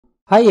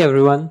Hi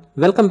everyone,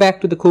 welcome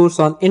back to the course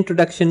on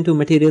Introduction to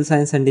Material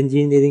Science and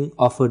Engineering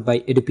offered by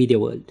Edupedia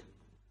World.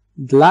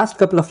 The last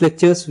couple of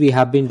lectures we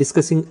have been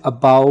discussing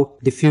about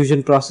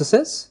diffusion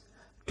processes.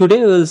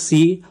 Today we will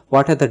see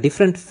what are the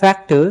different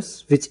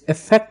factors which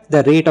affect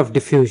the rate of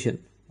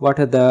diffusion. What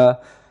are the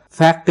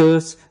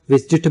factors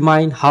which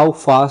determine how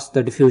fast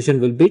the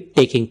diffusion will be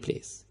taking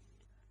place.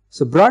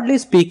 So broadly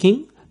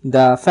speaking,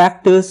 the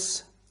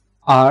factors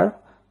are: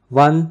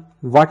 one,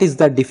 what is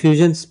the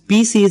diffusion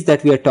species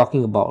that we are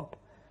talking about?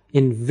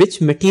 In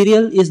which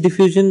material is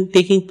diffusion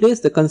taking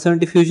place, the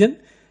concerned diffusion,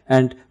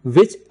 and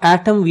which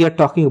atom we are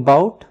talking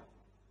about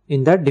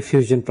in the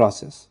diffusion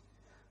process.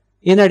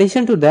 In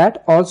addition to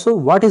that, also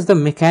what is the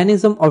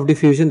mechanism of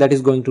diffusion that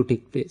is going to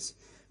take place,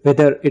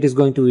 whether it is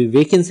going to be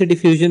vacancy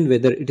diffusion,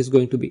 whether it is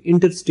going to be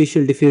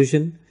interstitial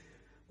diffusion,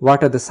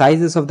 what are the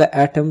sizes of the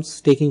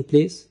atoms taking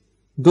place,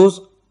 those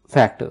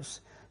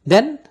factors.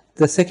 Then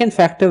the second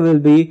factor will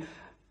be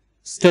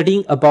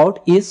studying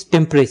about is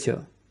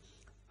temperature.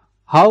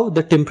 How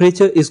the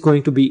temperature is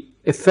going to be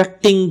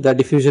affecting the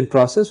diffusion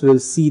process, we'll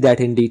see that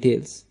in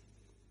details.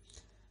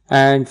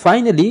 And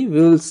finally, we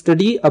will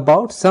study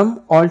about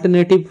some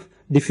alternative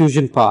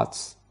diffusion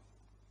paths.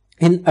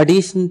 In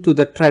addition to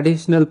the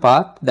traditional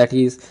path, that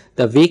is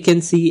the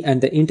vacancy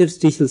and the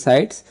interstitial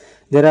sites,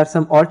 there are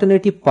some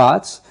alternative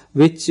paths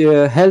which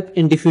help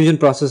in diffusion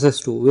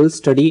processes too. We'll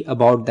study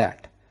about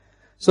that.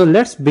 So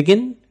let's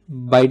begin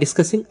by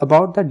discussing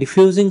about the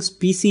diffusing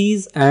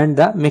species and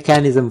the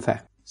mechanism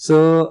fact.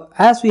 So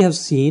as we have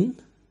seen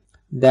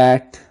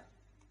that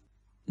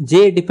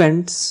J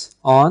depends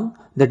on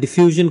the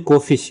diffusion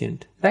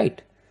coefficient,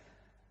 right?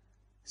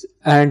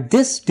 And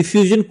this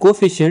diffusion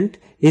coefficient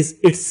is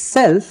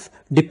itself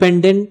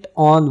dependent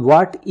on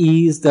what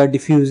is the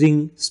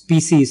diffusing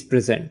species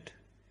present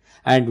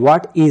and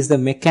what is the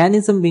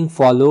mechanism being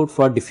followed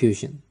for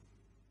diffusion.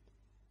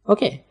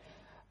 Okay.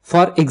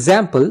 For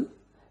example,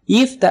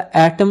 if the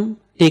atom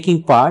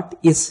taking part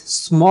is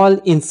small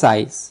in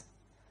size,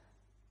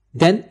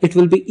 then it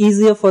will be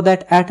easier for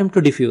that atom to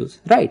diffuse,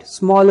 right?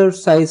 Smaller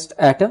sized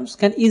atoms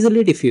can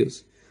easily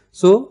diffuse.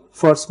 So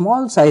for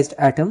small sized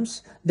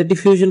atoms, the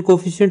diffusion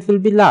coefficient will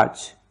be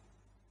large.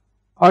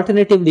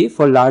 Alternatively,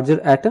 for larger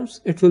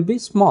atoms, it will be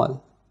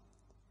small.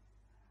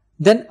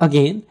 Then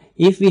again,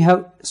 if we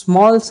have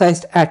small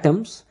sized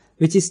atoms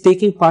which is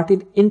taking part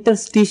in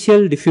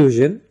interstitial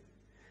diffusion,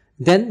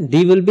 then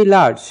D will be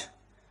large.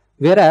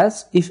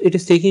 Whereas if it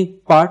is taking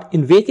part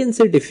in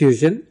vacancy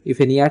diffusion,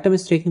 if any atom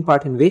is taking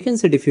part in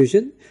vacancy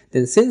diffusion,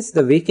 then since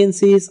the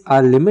vacancies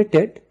are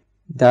limited,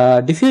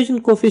 the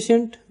diffusion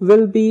coefficient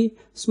will be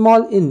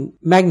small in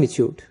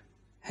magnitude.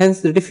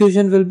 Hence the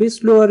diffusion will be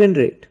slower in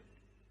rate.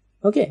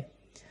 Okay.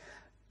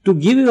 To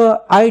give you an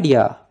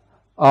idea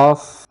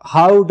of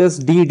how does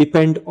D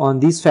depend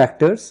on these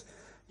factors,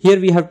 here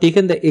we have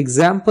taken the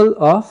example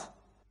of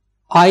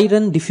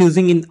iron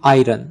diffusing in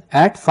iron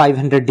at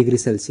 500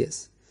 degrees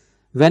Celsius.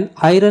 When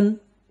iron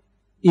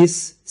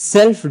is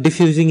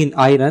self-diffusing in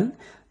iron,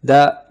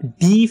 the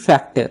D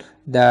factor,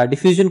 the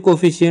diffusion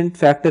coefficient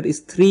factor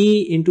is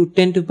 3 into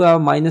 10 to the power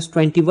minus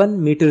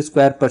 21 meter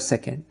square per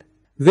second.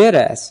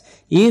 Whereas,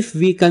 if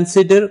we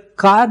consider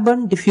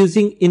carbon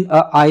diffusing in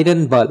a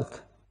iron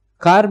bulk,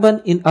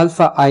 carbon in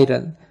alpha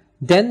iron,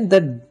 then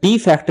the D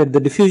factor, the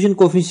diffusion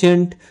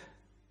coefficient,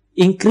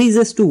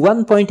 increases to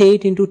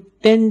 1.8 into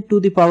 10 to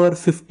the power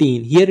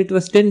 15. Here it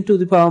was 10 to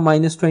the power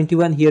minus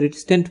 21. Here it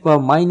is 10 to the power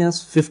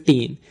minus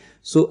 15.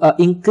 So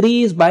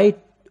increase by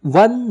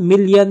 1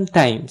 million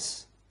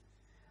times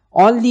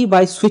only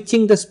by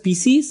switching the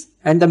species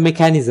and the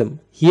mechanism.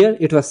 Here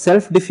it was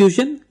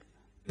self-diffusion,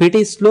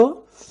 pretty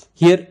slow.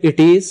 Here it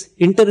is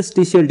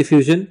interstitial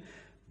diffusion,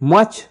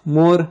 much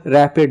more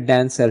rapid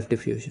than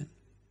self-diffusion.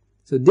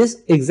 So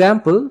this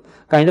example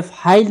kind of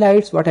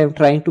highlights what I am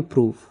trying to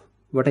prove.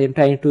 What I am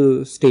trying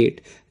to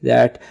state,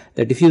 that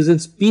the diffusion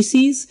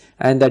species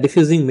and the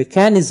diffusing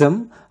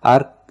mechanism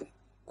are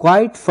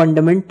quite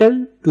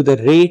fundamental to the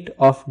rate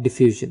of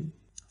diffusion.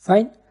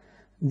 Fine.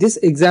 This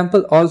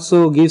example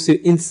also gives you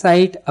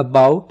insight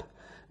about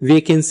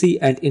vacancy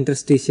and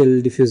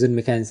interstitial diffusion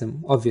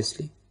mechanism,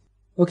 obviously.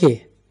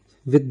 Okay.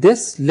 With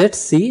this, let's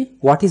see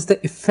what is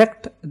the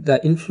effect,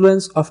 the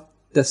influence of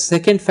the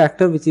second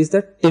factor, which is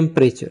the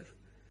temperature.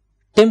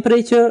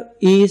 Temperature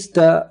is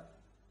the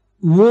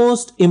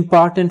most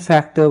important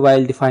factor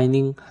while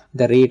defining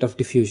the rate of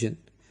diffusion,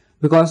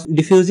 because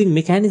diffusing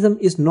mechanism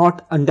is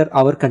not under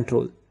our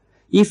control.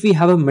 If we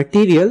have a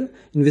material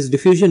in which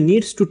diffusion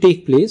needs to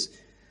take place,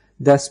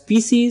 the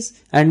species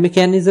and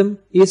mechanism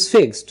is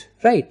fixed,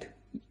 right?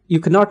 You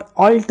cannot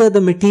alter the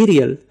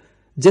material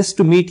just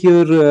to meet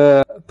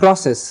your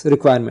process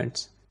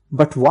requirements.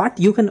 But what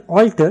you can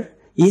alter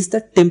is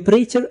the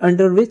temperature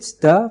under which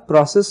the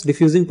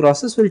diffusing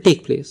process will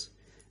take place.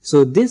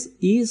 So this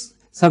is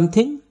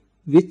something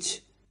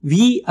which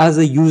we as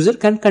a user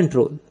can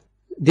control.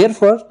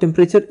 Therefore,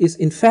 temperature is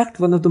in fact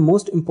one of the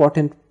most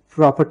important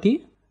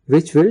property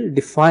which will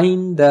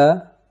define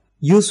the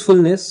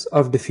usefulness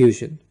of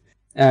diffusion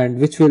and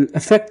which will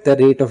affect the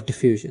rate of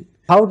diffusion.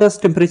 How does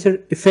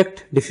temperature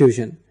affect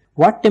diffusion?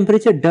 what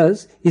temperature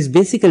does is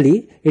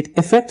basically it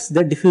affects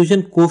the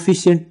diffusion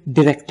coefficient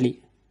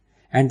directly.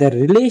 And the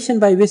relation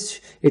by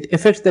which it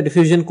affects the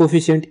diffusion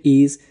coefficient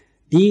is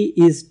D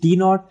is D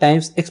naught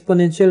times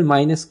exponential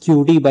minus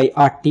QD by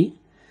RT,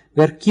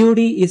 where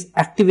QD is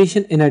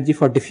activation energy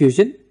for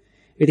diffusion.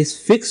 It is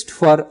fixed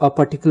for a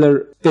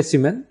particular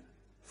specimen,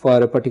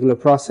 for a particular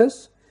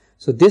process.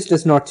 So this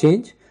does not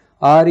change.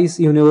 R is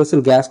universal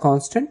gas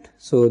constant,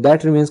 so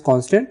that remains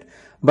constant,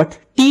 but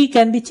T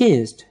can be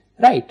changed,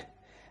 right?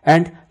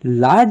 And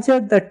larger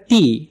the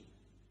T,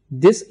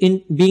 this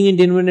being in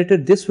denominator,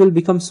 this will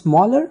become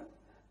smaller.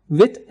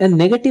 With a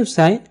negative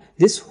sign,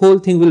 this whole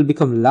thing will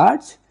become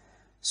large.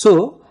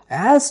 So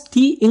as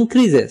T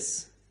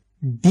increases,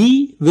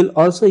 D will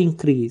also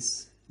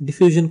increase.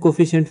 Diffusion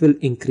coefficient will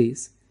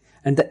increase.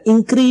 And the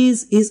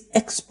increase is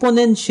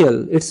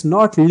exponential. It's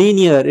not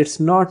linear. It's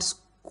not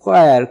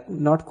square,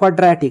 not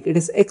quadratic. It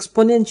is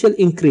exponential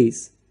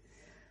increase.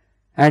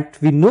 And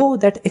we know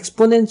that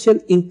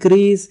exponential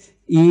increase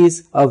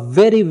is a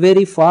very,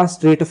 very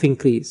fast rate of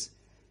increase.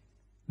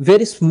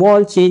 Very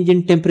small change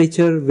in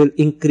temperature will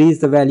increase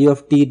the value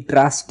of T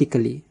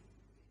drastically,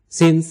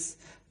 since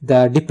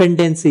the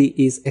dependency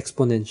is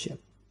exponential.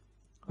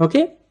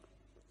 Okay?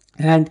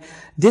 And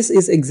this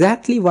is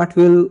exactly what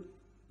we'll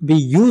be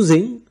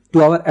using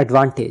to our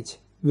advantage.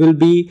 We'll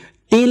be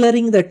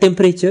tailoring the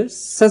temperatures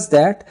such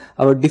that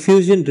our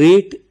diffusion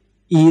rate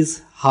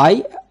is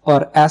high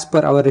or as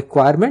per our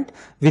requirement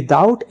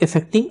without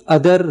affecting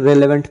other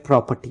relevant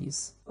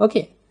properties.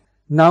 Okay.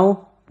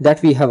 Now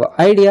that we have an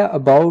idea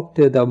about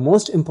the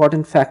most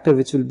important factor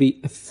which will be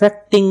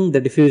affecting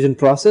the diffusion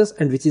process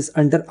and which is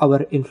under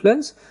our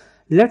influence,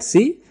 let's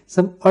see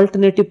some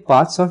alternative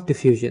paths of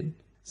diffusion.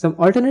 Some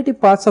alternative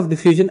paths of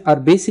diffusion are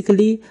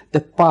basically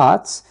the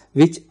paths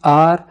which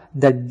are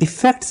the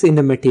defects in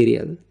the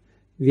material.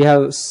 We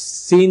have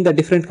seen the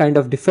different kind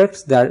of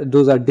defects, that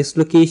those are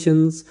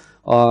dislocations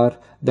or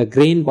the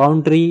grain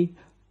boundary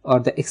or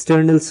the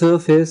external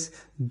surface.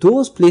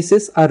 Those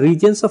places are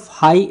regions of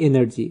high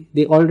energy.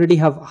 They already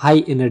have high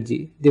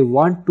energy. They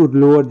want to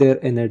lower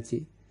their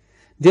energy.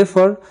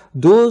 Therefore,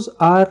 those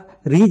are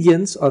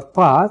regions or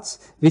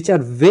paths which are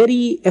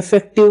very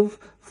effective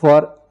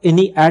for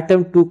any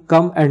atom to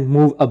come and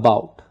move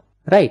about,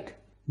 right?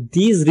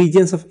 These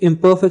regions of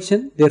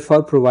imperfection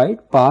therefore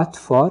provide path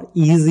for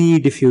easy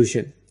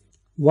diffusion.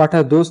 What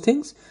are those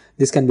things?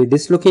 This can be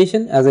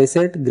dislocation, as I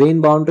said,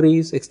 grain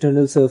boundaries,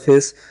 external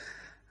surface.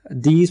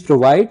 These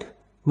provide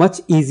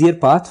much easier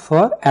path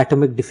for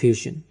atomic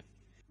diffusion.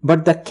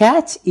 But the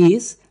catch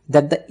is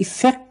that the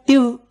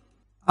effective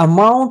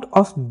amount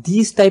of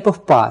these type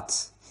of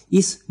paths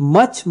is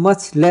much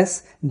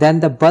less than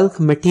the bulk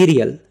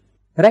material,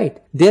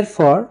 right?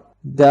 Therefore,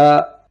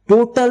 the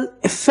total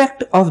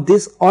effect of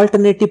these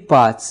alternative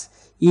paths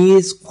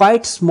is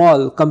quite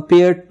small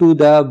compared to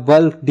the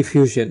bulk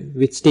diffusion,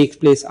 which takes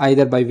place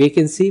either by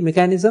vacancy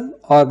mechanism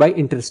or by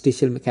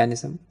interstitial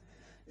mechanism.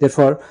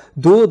 Therefore,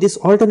 though these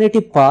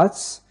alternative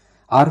paths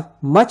are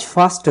much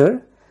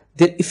faster,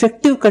 their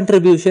effective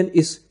contribution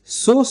is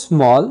so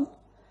small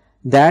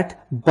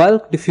that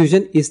bulk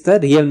diffusion is the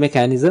real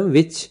mechanism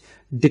which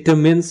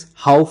determines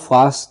how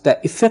fast the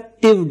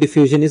effective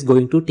diffusion is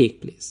going to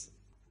take place.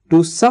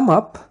 To sum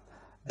up,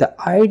 the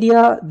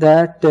idea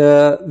that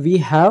we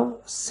have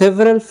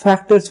several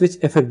factors which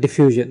affect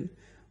diffusion.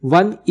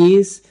 One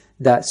is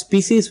the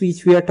species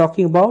which we are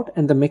talking about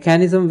and the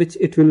mechanism which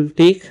it will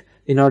take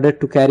in order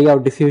to carry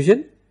out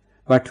diffusion,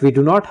 but we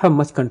do not have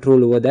much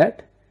control over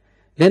that.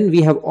 Then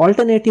we have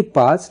alternative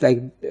paths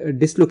like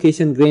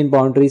dislocation, grain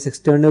boundaries,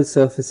 external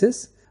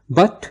surfaces,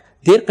 but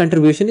their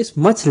contribution is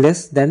much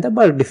less than the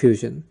bulk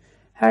diffusion.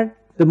 And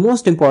the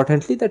most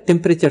importantly, the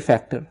temperature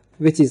factor,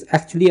 which is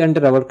actually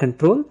under our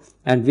control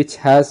and which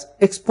has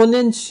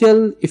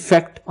exponential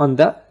effect on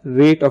the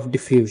rate of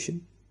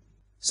diffusion.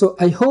 So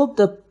I hope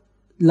the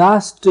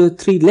last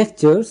 3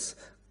 lectures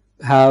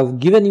have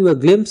given you a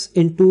glimpse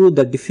into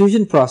the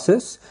diffusion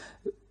process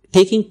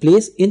taking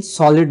place in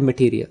solid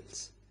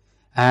materials.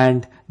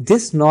 And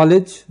this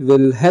knowledge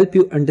will help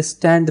you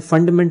understand the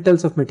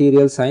fundamentals of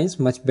material science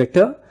much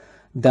better,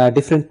 the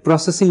different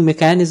processing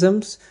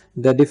mechanisms,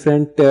 the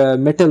different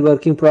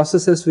metalworking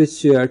processes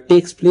which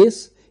takes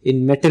place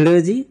in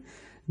metallurgy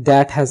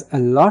that has a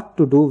lot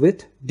to do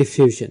with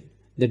diffusion,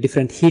 the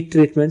different heat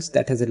treatments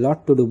that has a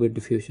lot to do with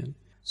diffusion.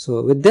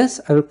 So with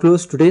this, I will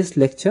close today's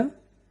lecture.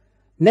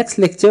 Next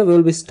lecture, we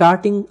will be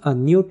starting a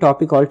new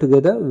topic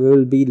altogether. We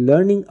will be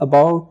learning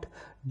about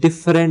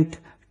different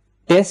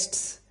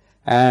tests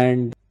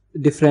and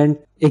different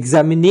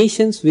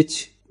examinations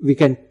which we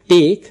can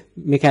take,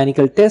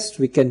 mechanical tests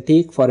we can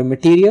take for a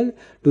material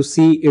to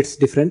see its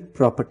different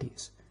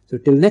properties. So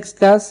till next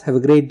class, have a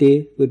great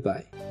day.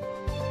 Goodbye.